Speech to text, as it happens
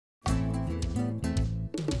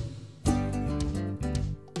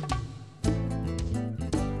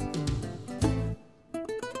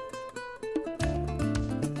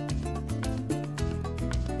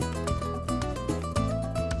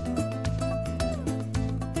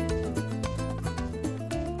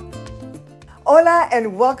Hola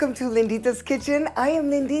and welcome to Lindita's Kitchen. I am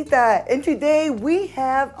Lindita and today we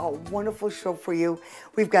have a wonderful show for you.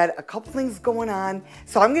 We've got a couple things going on,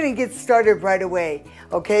 so I'm going to get started right away,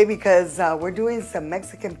 okay? Because we're doing some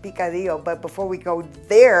Mexican Picadillo, but before we go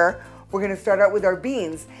there, we're going to start out with our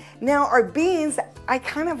beans. Now our beans, I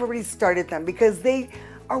kind of already started them because they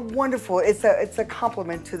are wonderful. It's a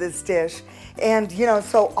compliment to this dish. And you know,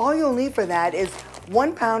 so all you'll need for that is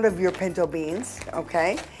 1 pound of your pinto beans,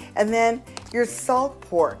 okay? And then your salt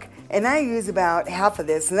pork. And I use about half of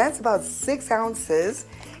this, and that's about 6 ounces.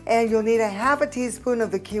 And you'll need a half a teaspoon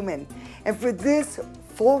of the cumin. And for this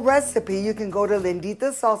full recipe, you can go to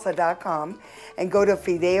linditasalsa.com and go to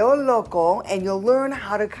Fideo Loco, and you'll learn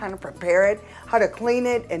how to kind of prepare it, how to clean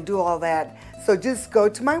it, and do all that. So just go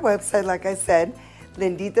to my website, like I said,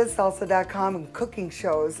 linditasalsa.com, and cooking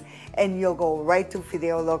shows, and you'll go right to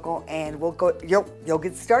Fideo Loco, and you'll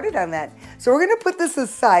get started on that. So we're gonna put this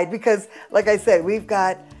aside because, like I said, we've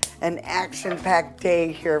got an action-packed day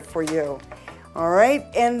here for you. All right,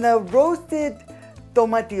 and the roasted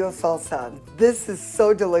tomatillo salsa. This is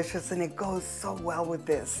so delicious, and it goes so well with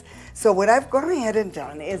this. So what I've gone ahead and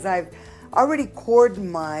done is I've already cored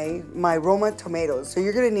my Roma tomatoes. So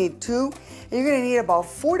you're gonna need 2, and you're gonna need about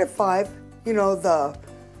 4 to 5. You know, the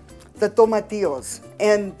tomatillos.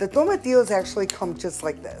 And the tomatillos actually come just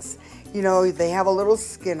like this. You know, they have a little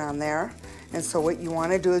skin on there. And so what you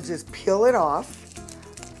want to do is just peel it off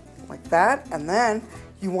like that. And then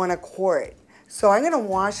you want to core it. So I'm going to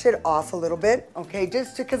wash it off a little bit, okay,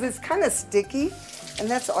 just because it's kind of sticky. And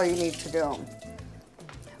that's all you need to do. I'm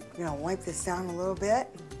going to wipe this down a little bit.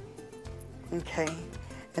 Okay.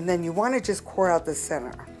 And then you want to just core out the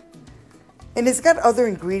center. And it's got other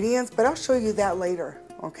ingredients, but I'll show you that later,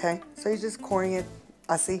 okay? So you're just coring it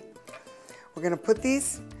así. We're gonna put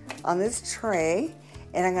these on this tray,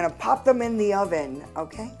 and I'm gonna pop them in the oven,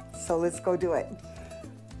 okay? So let's go do it.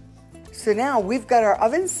 So now we've got our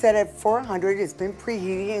oven set at 400. It's been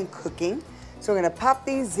preheating and cooking. So we're gonna pop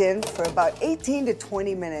these in for about 18 to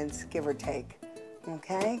 20 minutes, give or take,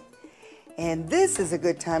 okay? And this is a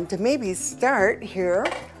good time to maybe start here.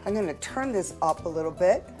 I'm gonna turn this up a little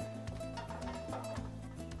bit.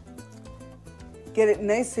 Get it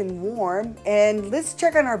nice and warm, and let's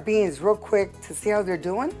check on our beans real quick to see how they're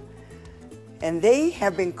doing. And they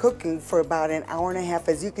have been cooking for about an hour and a half.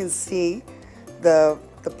 As you can see, the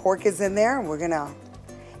pork is in there. We're gonna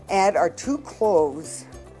add our 2 cloves.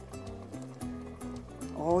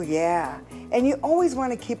 Oh yeah, and you always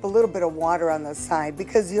want to keep a little bit of water on the side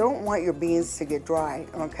because you don't want your beans to get dry,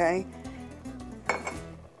 okay?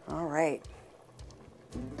 All right.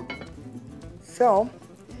 So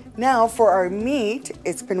now for our meat,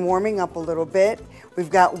 it's been warming up a little bit. We've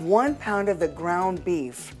got 1 pound of the ground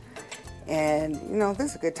beef. And you know, this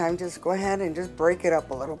is a good time, just go ahead and just break it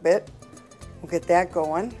up a little bit. We'll get that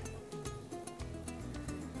going.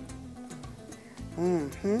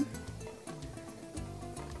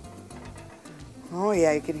 Oh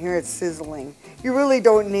yeah, you can hear it sizzling. You really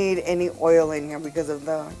don't need any oil in here because of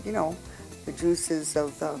the, you know, the juices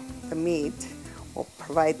of the meat will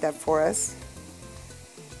provide that for us.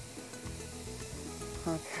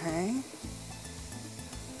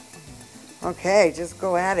 Okay, just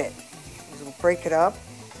go at it. We'll break it up.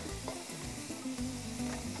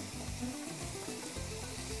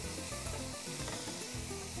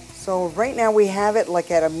 So right now we have it like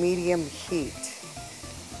at a medium heat.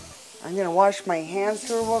 I'm gonna wash my hands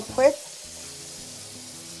here real quick.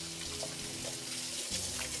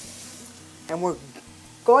 And we'll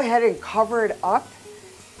go ahead and cover it up.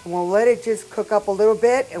 And we'll let it just cook up a little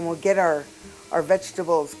bit, and we'll get our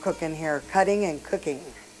vegetables cooking here, cutting and cooking.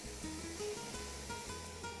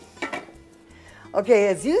 Okay,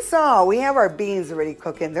 as you saw, we have our beans already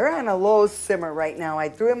cooking. They're on a low simmer right now. I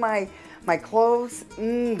threw in my cloves.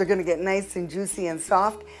 They're gonna get nice and juicy and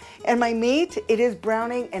soft. And my meat, it is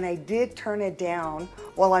browning, and I did turn it down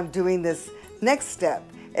while I'm doing this next step.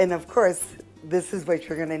 And of course, this is what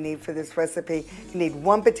you're gonna need for this recipe. You need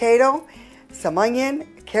 1 potato, some onion,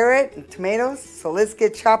 carrot, and tomatoes. So let's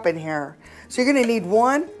get chopping here. So you're gonna need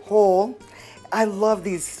 1 whole. I love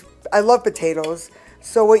potatoes.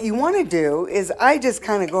 So what you wanna do is I just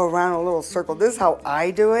kind of go around a little circle. This is how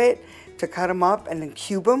I do it, to cut them up and then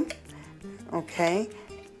cube them, okay?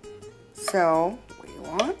 So what you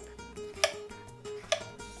want.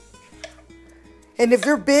 And if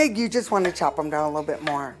they're big, you just want to chop them down a little bit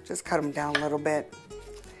more. Just cut them down a little bit.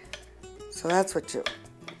 So that's what you,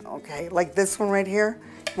 okay, like this one right here,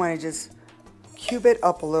 you want to just cube it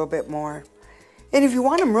up a little bit more. And if you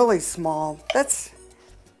want them really small, that's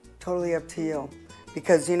totally up to you.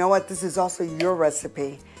 Because you know what, this is also your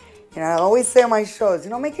recipe. You know, I always say on my shows, you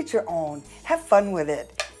know, make it your own. Have fun with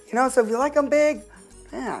it. You know, so if you like them big,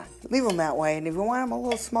 yeah, leave them that way. And if you want them a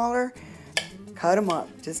little smaller, cut them up.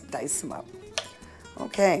 Just dice them up.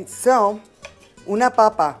 Okay, so una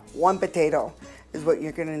papa, one potato is what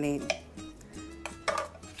you're gonna need.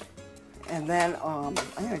 And then I'm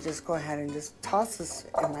gonna just go ahead and just toss this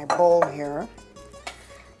in my bowl here.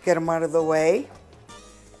 Get them out of the way.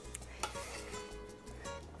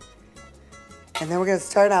 And then we're gonna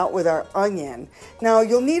start out with our onion. Now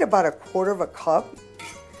you'll need about 1/4 cup.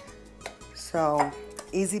 So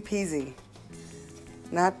easy peasy,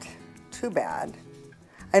 not too bad.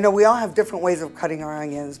 I know we all have different ways of cutting our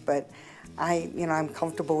onions, but I'm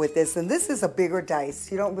comfortable with this. And this is a bigger dice.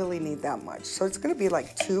 You don't really need that much. So it's gonna be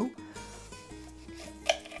like 2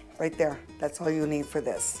 right there. That's all you need for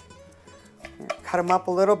this. Cut them up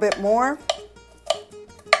a little bit more.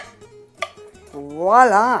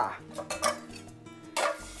 Voila.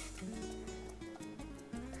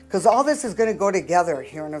 Because all this is going to go together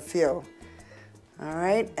here in a few. All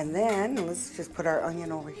right, and then let's just put our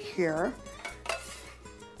onion over here.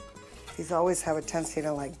 These always have a tendency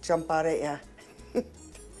to like jump out at you.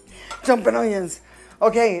 Jumping onions.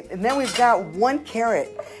 Okay, and then we've got 1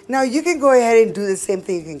 carrot. Now you can go ahead and do the same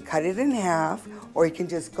thing. You can cut it in half, or you can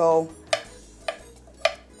just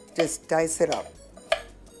dice it up.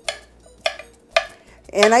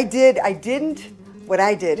 And what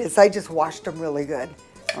I did is I just washed them really good.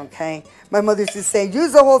 Okay, my mother used to say,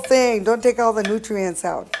 use the whole thing, don't take all the nutrients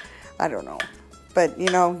out. I don't know, but you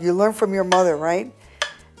know, you learn from your mother, right?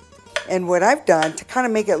 And what I've done to kind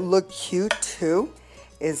of make it look cute too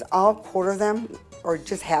is I'll quarter them or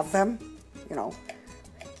just have them, you know.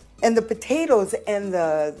 And the potatoes and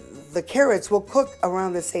the carrots will cook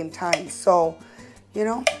around the same time. So, you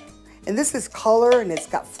know, and this is color and it's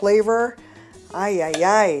got flavor. Ay, ay,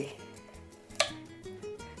 ay.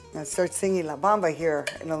 I'll start singing La Bamba here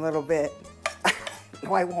in a little bit.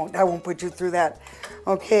 No, I won't. I won't put you through that.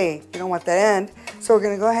 Okay, you don't want that end. So we're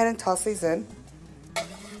going to go ahead and toss these in.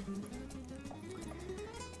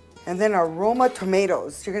 And then our Roma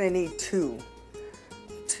tomatoes. You're going to need 2.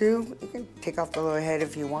 2. You can take off the little head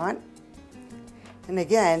if you want. And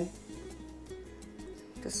again,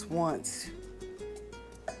 just once.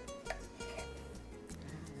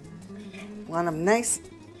 Want them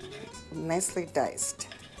nicely diced.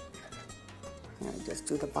 And just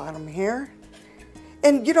do the bottom here.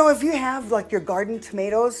 And you know, if you have like your garden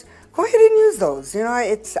tomatoes, go ahead and use those. You know,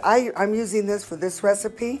 I'm using this for this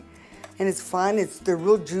recipe, and it's fun. They're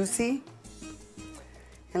real juicy.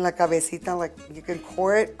 And la cabecita, like you can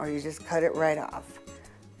core it or you just cut it right off.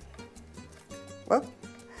 Well,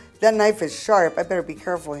 that knife is sharp. I better be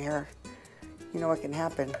careful here. You know what can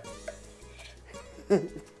happen.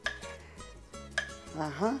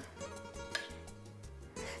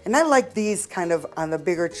 And I like these kind of on the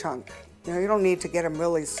bigger chunk. You know, you don't need to get them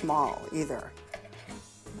really small either.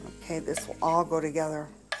 Okay, this will all go together.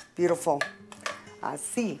 Beautiful.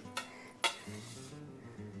 Así.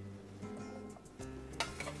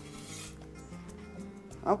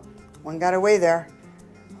 Oh, one got away there.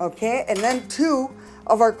 Okay, and then 2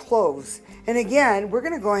 of our cloves. And again, we're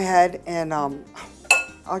gonna go ahead and I'll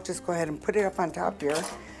just go ahead and put it up on top here.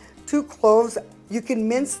 2 cloves. You can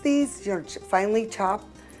mince these, you know, finely chop.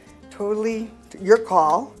 Totally your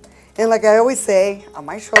call. And like I always say on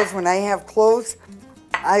my shows, when I have cloves,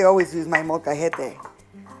 I always use my molcajete.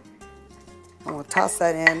 And we'll toss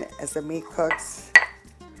that in as the meat cooks.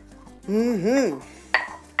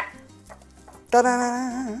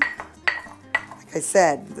 Ta-da! Like I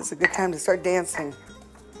said, this is a good time to start dancing.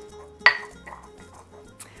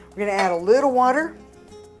 We're gonna add a little water.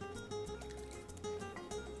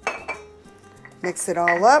 Mix it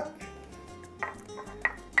all up.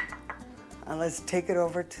 And let's take it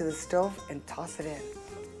over to the stove and toss it in.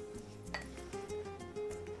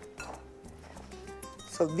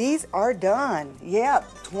 So these are done. Yeah,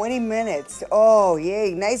 20 minutes. Oh,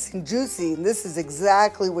 yay, nice and juicy. And this is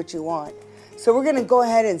exactly what you want. So we're gonna go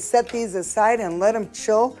ahead and set these aside and let them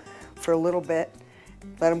chill for a little bit.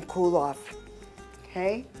 Let them cool off,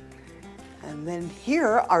 okay? And then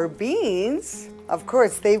here are beans. Of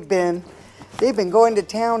course, they've been going to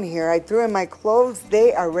town here. I threw in my cloves.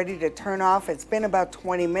 They are ready to turn off. It's been about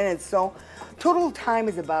 20 minutes, so total time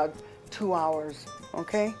is about 2 hours,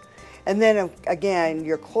 okay? And then again,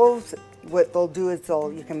 your cloves, what they'll do is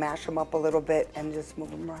you can mash them up a little bit and just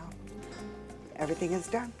move them around. Everything is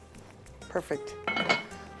done. Perfect.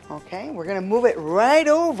 Okay, we're gonna move it right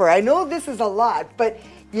over. I know this is a lot, but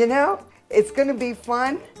you know, it's gonna be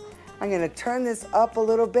fun. I'm gonna turn this up a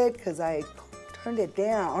little bit because I turned it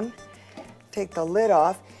down. Take the lid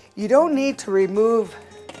off. You don't need to remove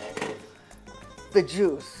the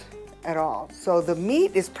juice at all. So the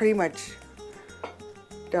meat is pretty much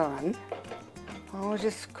done. I'll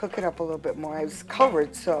just cook it up a little bit more. I was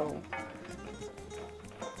covered, so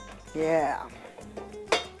yeah.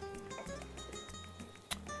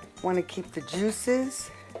 Want to keep the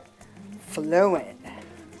juices flowing.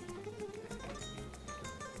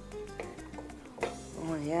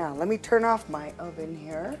 Oh yeah, let me turn off my oven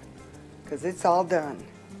here because it's all done.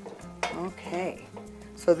 Okay,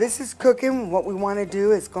 so this is cooking. What we want to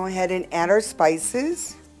do is go ahead and add our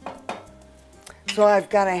spices. So I've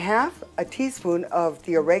got a half a teaspoon of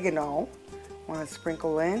the oregano. Want to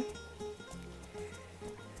sprinkle in.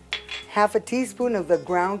 Half a teaspoon of the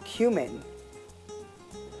ground cumin.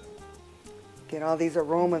 Get all these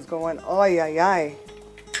aromas going. Oh, yeah.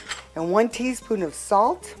 And 1 teaspoon of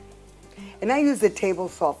salt. And I use the table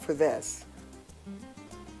salt for this.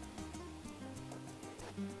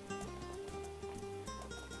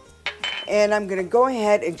 And I'm going to go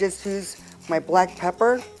ahead and just use my black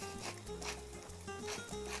pepper.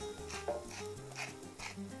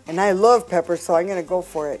 And I love pepper, so I'm going to go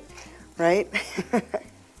for it, right?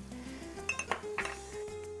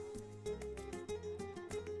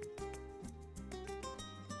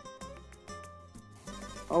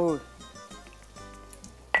 Oh.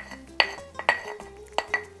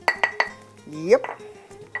 Yep.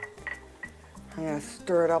 I'm going to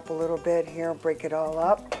stir it up a little bit here, break it all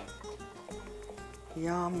up.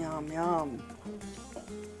 Yum, yum, yum.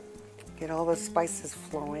 Get all the spices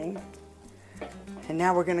flowing. And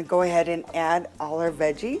now we're going to go ahead and add all our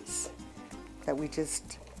veggies that we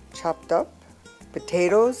just chopped up.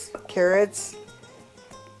 Potatoes, carrots,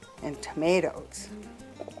 and tomatoes.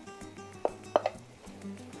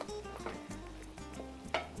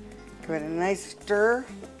 Give it a nice stir.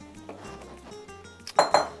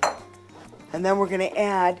 And then we're going to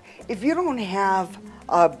add, if you don't have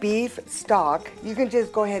beef stock, you can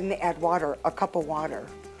just go ahead and add water, a cup of water.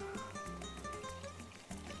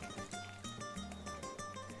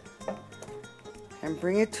 And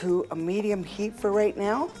bring it to a medium heat for right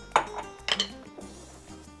now.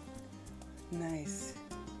 Nice.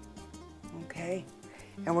 Okay.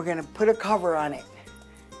 And we're going to put a cover on it.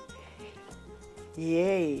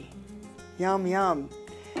 Yay. Yum, yum.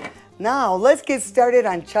 Now, let's get started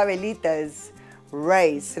on Chavelita's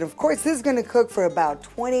rice. And of course, this is going to cook for about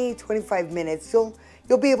 20-25 minutes.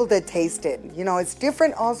 You'll be able to taste it. You know, it's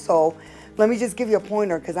different also. Let me just give you a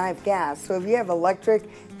pointer because I have gas. So if you have electric,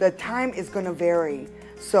 the time is going to vary.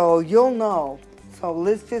 So you'll know. So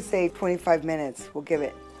let's just say 25 minutes. We'll give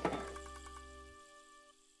it.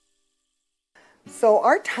 So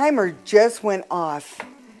our timer just went off.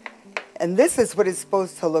 And this is what it's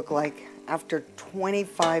supposed to look like after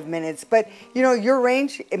 25 minutes. But, you know, your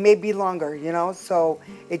range, it may be longer, you know. So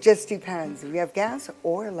it just depends if you have gas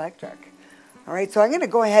or electric. All right, so I'm going to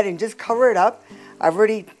go ahead and just cover it up. I've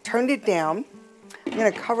already turned it down. I'm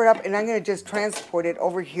going to cover it up and I'm going to just transport it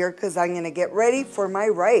over here because I'm going to get ready for my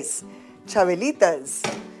rice,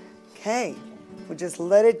 Chavelitas. Okay, we'll just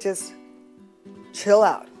let it just chill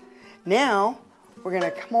out. Now, we're going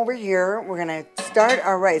to come over here. We're going to start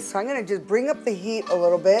our rice. So I'm going to just bring up the heat a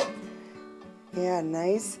little bit. Yeah,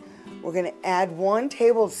 nice. We're going to add 1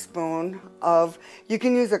 tablespoon of, you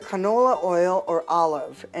can use a canola oil or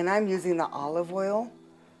olive. And I'm using the olive oil.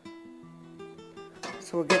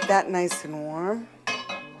 So we'll get that nice and warm.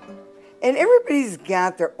 And everybody's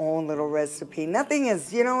got their own little recipe. Nothing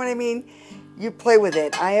is, you know what I mean? You play with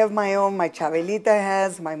it. I have my own, my Chavelita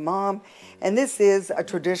has, my mom. And this is a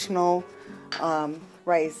traditional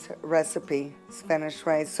rice recipe, Spanish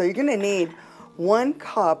rice. So you're going to need 1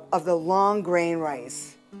 cup of the long grain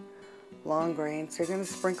rice. Long grain. So you're going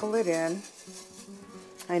to sprinkle it in.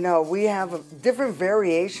 I know we have different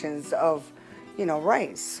variations of, you know,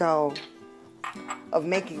 rice. So of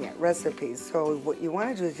making it, recipes. So what you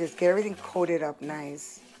want to do is just get everything coated up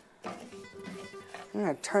nice. I'm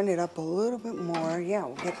going to turn it up a little bit more. Yeah,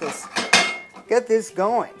 we'll get this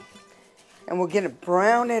going. And we're going to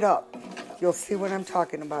brown it up. You'll see what I'm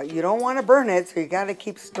talking about. You don't want to burn it, so you got to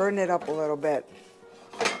keep stirring it up a little bit.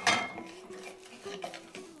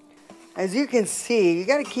 As you can see, you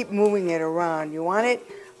got to keep moving it around. You want it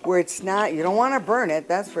where it's not, you don't want to burn it,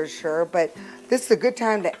 that's for sure, but this is a good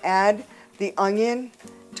time to add the onion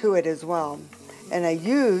to it as well. And I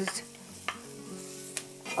used,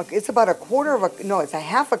 it's about it's a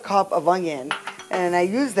half a cup of onion. And I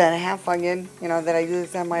used that half onion, you know, that I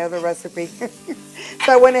used on my other recipe.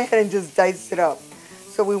 So I went ahead and just diced it up.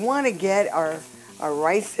 So we want to get our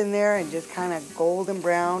rice in there and just kind of golden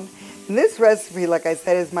brown. And this recipe, like I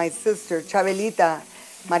said, is my sister, Chavelita,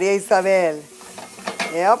 Maria Isabel.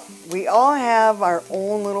 Yep. We all have our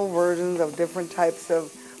own little versions of different types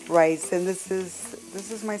of rice, and this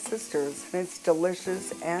is my sister's, and it's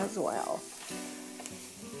delicious as well.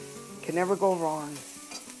 Can never go wrong.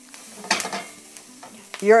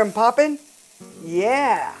 You hear 'em popping?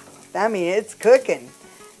 Yeah, that means it's cooking.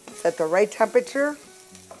 It's at the right temperature.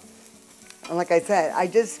 And like I said,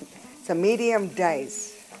 it's a medium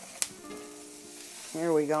dice.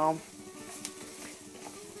 Here we go.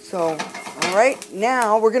 So, all right,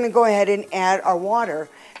 now we're gonna go ahead and add our water.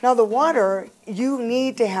 Now the water, you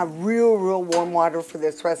need to have real warm water for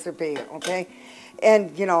this recipe, okay?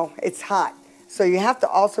 And you know, it's hot. So you have to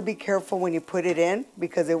also be careful when you put it in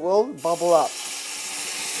because it will bubble up.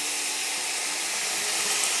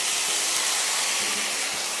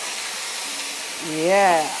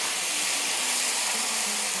 Yeah.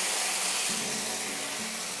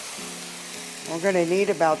 We're going to need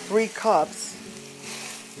about 3 cups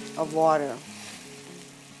of water.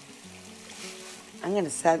 I'm going to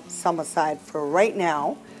set some aside for right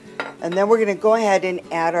now. And then we're going to go ahead and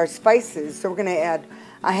add our spices. So we're going to add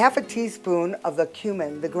a half a teaspoon of the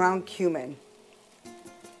cumin, the ground cumin.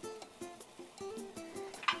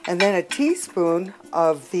 And then a teaspoon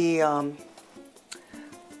of the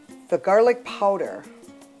garlic powder.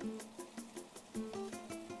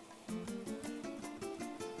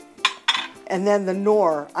 And then the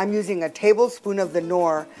Knorr. I'm using a tablespoon of the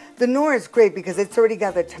Knorr. The Knorr is great because it's already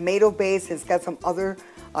got the tomato base. It's got some other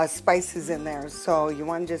spices in there. So you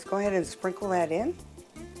want to just go ahead and sprinkle that in.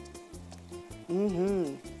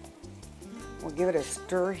 We'll give it a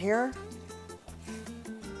stir here.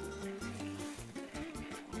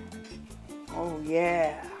 Oh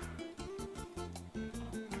yeah.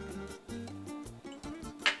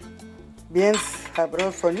 Bien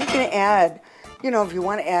sabroso. And you can add, you know, if you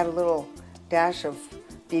want to add a little dash of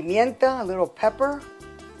pimienta, a little pepper,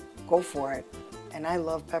 go for it. And I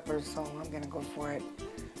love peppers, so I'm going to go for it.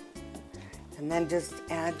 And then just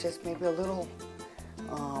add just maybe a little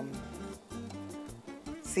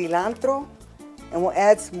cilantro, and we'll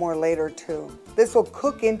add some more later too. This will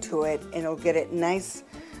cook into it and it'll get it nice.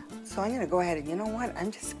 So I'm going to go ahead and, you know what,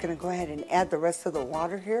 I'm just going to go ahead and add the rest of the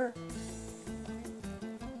water here.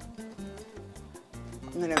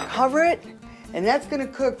 I'm going to cover it, and that's going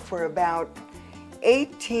to cook for about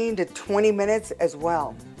 18 to 20 minutes as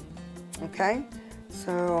well. Okay?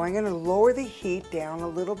 So I'm going to lower the heat down a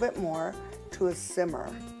little bit more to a simmer.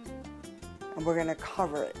 And we're going to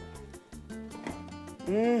cover it.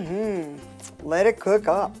 Let it cook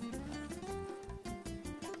up.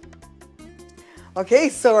 Okay,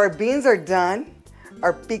 so our beans are done.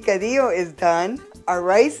 Our picadillo is done. Our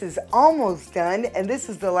rice is almost done, and this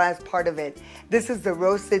is the last part of it. This is the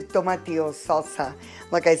roasted tomatillo salsa.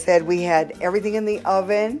 Like I said, we had everything in the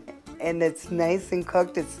oven, and it's nice and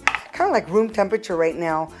cooked. It's kind of like room temperature right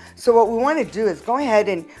now. So what we want to do is go ahead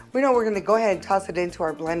and, we know we're going to go ahead and toss it into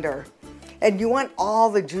our blender. And you want all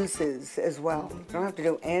the juices as well. You don't have to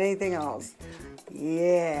do anything else.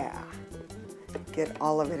 Yeah. Get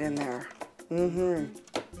all of it in there.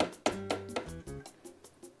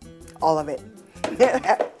 All of it.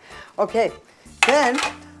 Okay, then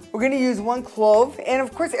we're going to use 1 clove, and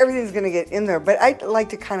of course everything's going to get in there, but I like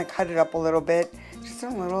to kind of cut it up a little bit, just a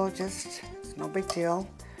little, it's no big deal.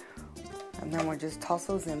 And then we'll just toss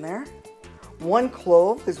those in there. 1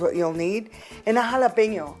 clove is what you'll need, and a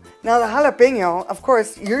jalapeno. Now the jalapeno, of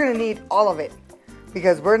course, you're going to need all of it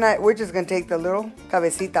because we're just going to take the little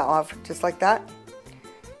cabecita off just like that.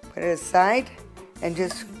 Put it aside and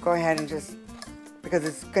just go ahead and just, because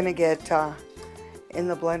it's going to get in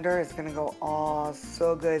the blender, it's going to go, oh,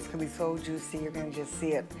 so good. It's going to be so juicy. You're going to just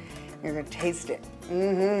see it. You're going to taste it.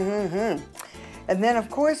 And then, of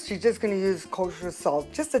course, you're just going to use kosher salt,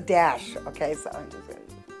 just a dash. Okay, so I'm just going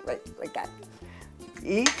to, right, like that.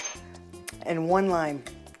 And 1 lime.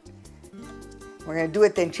 We're going to do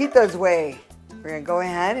it Tenchita's way. We're going to go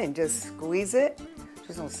ahead and just squeeze it.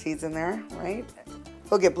 There's no seeds in there, right?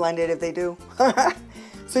 They'll get blended if they do.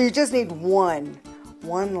 So you just need one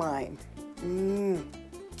lime.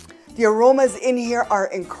 The aromas in here are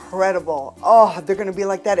incredible. Oh, they're gonna be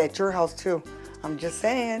like that at your house too. I'm just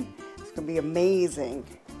saying, it's gonna be amazing.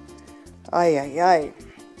 Ay, ay, ay.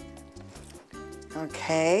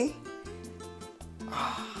 Okay.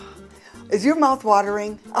 Oh. Is your mouth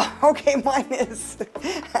watering? Oh, okay, mine is.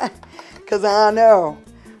 Because I know.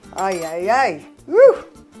 Ay, ay, ay. Woo!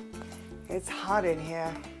 It's hot in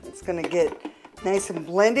here. It's gonna get nice and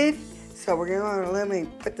blended. So we're gonna let me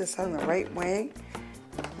put this on the right way.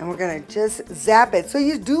 And we're gonna just zap it. So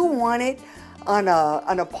you do want it on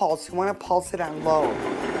a pulse. You wanna pulse it on low.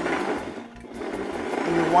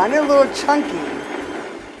 And you want it a little chunky.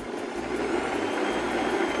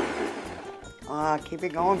 Keep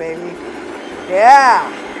it going, baby.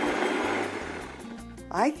 Yeah.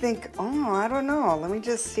 I think, I don't know. Let me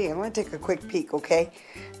just see. I'm going to take a quick peek, okay?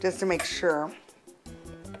 Just to make sure.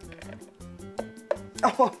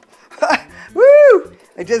 Oh, woo!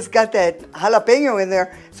 I just got that jalapeno in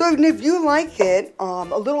there. So if you like it a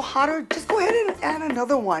little hotter, just go ahead and add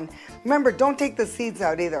another one. Remember, don't take the seeds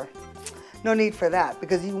out either. No need for that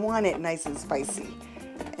because you want it nice and spicy.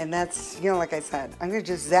 And that's, like I said, I'm going to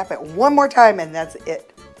just zap it one more time and that's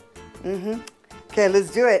it. Okay,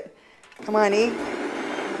 let's do it. Come on, E.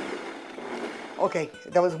 Okay,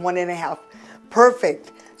 that was 1.5.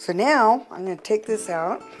 Perfect. So now I'm going to take this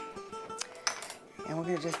out. And we're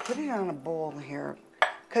going to just put it on a bowl here.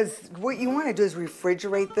 Because what you want to do is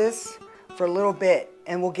refrigerate this for a little bit.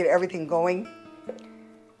 And we'll get everything going.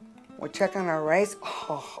 We'll check on our rice.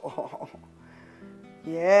 Oh,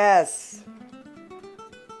 yes.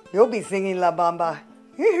 You'll be singing La Bamba.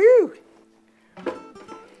 Woohoo!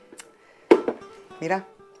 Mira.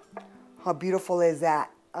 How beautiful is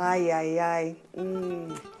that? Ay, ay, ay.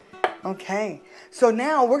 Okay, so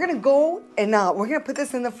now we're gonna go and we're gonna put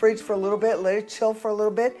this in the fridge for a little bit, let it chill for a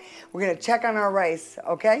little bit. We're gonna check on our rice,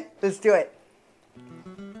 okay? Let's do it.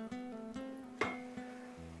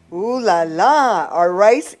 Ooh la la, our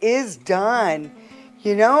rice is done.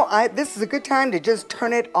 This is a good time to just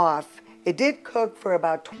turn it off. It did cook for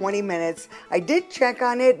about 20 minutes. I did check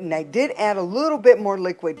on it and I did add a little bit more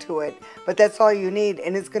liquid to it, but that's all you need.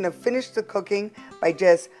 And it's gonna finish the cooking by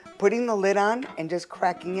just putting the lid on and just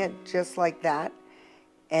cracking it just like that.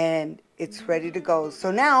 And it's ready to go.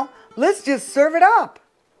 So now, let's just serve it up.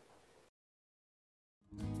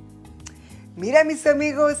 Mira, mis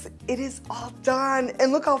amigos, it is all done.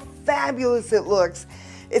 And look how fabulous it looks.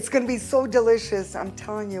 It's gonna be so delicious. I'm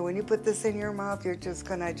telling you, when you put this in your mouth, you're just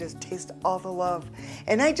gonna taste all the love.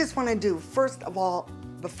 And I just wanna do, first of all,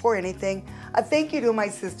 before anything, a thank you to my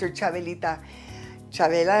sister, Chavelita.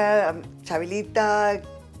 Chavelita,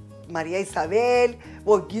 Maria Isabel.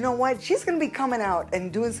 Well, you know what? She's going to be coming out and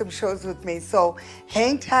doing some shows with me. So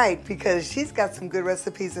hang tight because she's got some good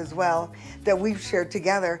recipes as well that we've shared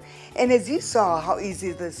together. And as you saw how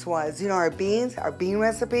easy this was, our bean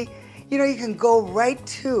recipe, you can go right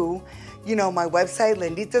to, my website,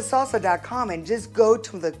 linditasalsa.com, and just go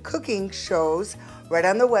to the cooking shows right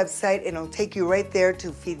on the website, and it'll take you right there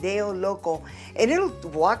to Fideo Loco. And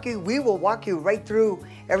we will walk you right through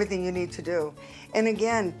everything you need to do. And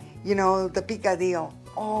again, the picadillo.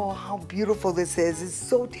 Oh, how beautiful this is. It's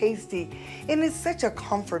so tasty. And it's such a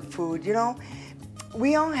comfort food,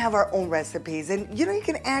 We all have our own recipes and, you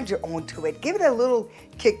can add your own to it. Give it a little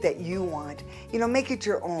kick that you want. Make it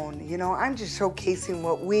your own. I'm just showcasing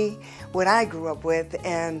what I grew up with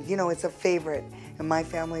and, it's a favorite in my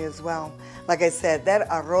family as well. Like I said, that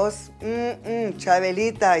arroz,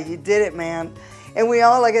 Chavelita, you did it, man. And we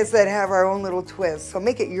all, like I said, have our own little twist. So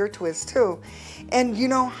make it your twist too. And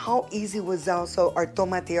how easy was also our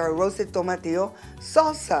roasted tomatillo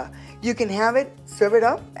salsa. You can have it, serve it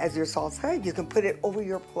up as your salsa. You can put it over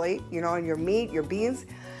your plate, on your meat, your beans.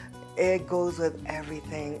 It goes with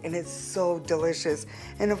everything and it's so delicious.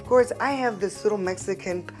 And of course, I have this little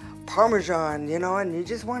Mexican Parmesan, and you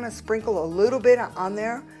just want to sprinkle a little bit on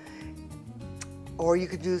there. Or you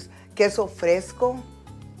could use queso fresco.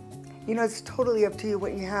 It's totally up to you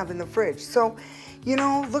what you have in the fridge. So,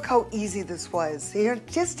 look how easy this was. It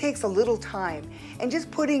just takes a little time and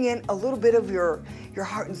just putting in a little bit of your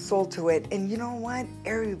heart and soul to it. And you know what?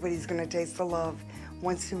 Everybody's gonna taste the love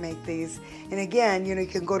once you make these. And again, you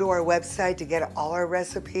can go to our website to get all our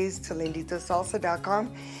recipes to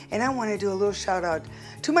linditasalsa.com. And I wanna do a little shout out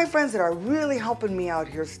to my friends that are really helping me out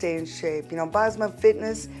here stay in shape. Basma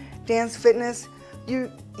Fitness, Dance Fitness,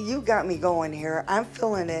 you got me going here. I'm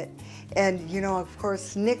feeling it. And, of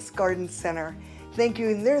course, Nick's Garden Center. Thank you.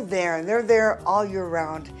 And they're there all year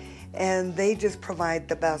round. And they just provide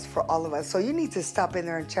the best for all of us. So you need to stop in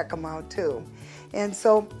there and check them out, too. And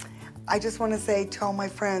so I just want to say to all my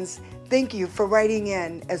friends, thank you for writing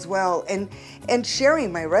in as well and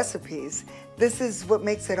sharing my recipes. This is what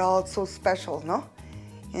makes it all so special, no?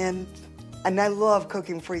 And I love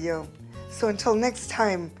cooking for you. So until next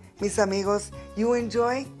time, mis amigos, you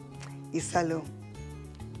enjoy y salud.